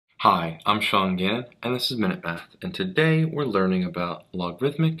Hi, I'm Sean Gannon, and this is Minute Math, and today we're learning about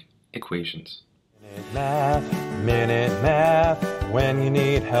logarithmic equations. Minute Math, when you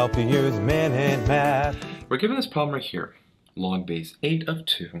need help you use Minute Math. We're given this problem right here. Log base 8 of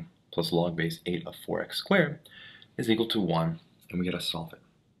 2 plus log base 8 of 4x squared is equal to 1, and we gotta solve it.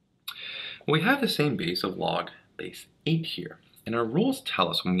 We have the same base of log base 8 here, and our rules tell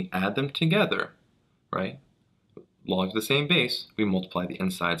us when we add them together, right? Log the same base, we multiply the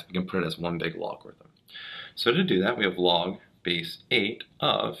insides, we can put it as one big logarithm. So to do that, we have log base 8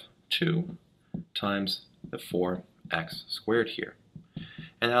 of 2 times the 4x squared here.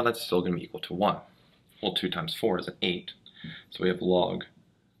 And now that's still going to be equal to 1. Well, 2 times 4 is an 8. So we have log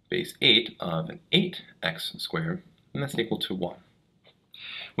base 8 of an 8x squared, and that's equal to 1.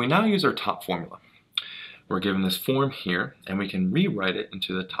 We now use our top formula. We're given this form here, and we can rewrite it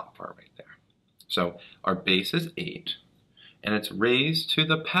into the top part right there. So our base is 8, and it's raised to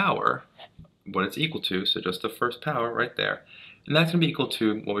the power, what it's equal to, so just the first power right there. And that's going to be equal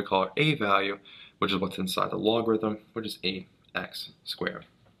to what we call our a value, which is what's inside the logarithm, which is 8x squared.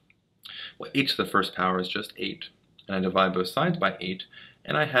 Well, 8 to the first power is just 8, and I divide both sides by 8,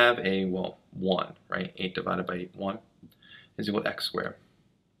 and I have a, well, 1, right? 8 divided by 8, 1, is equal to x squared.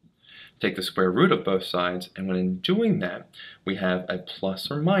 Take the square root of both sides, and when in doing that, we have a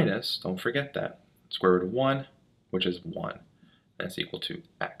plus or minus, don't forget that, square root of 1, which is 1, that's equal to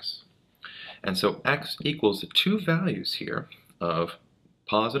x. And so x equals the two values here of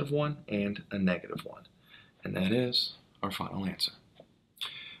positive 1 and a negative 1. And that is our final answer.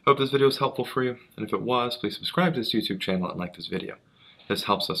 Hope this video was helpful for you, and if it was, please subscribe to this YouTube channel and like this video. This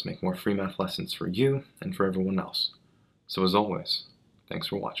helps us make more free math lessons for you and for everyone else. So as always, thanks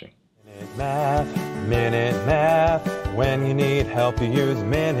for watching. Minute Math, when you need help you use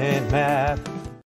Minute Math.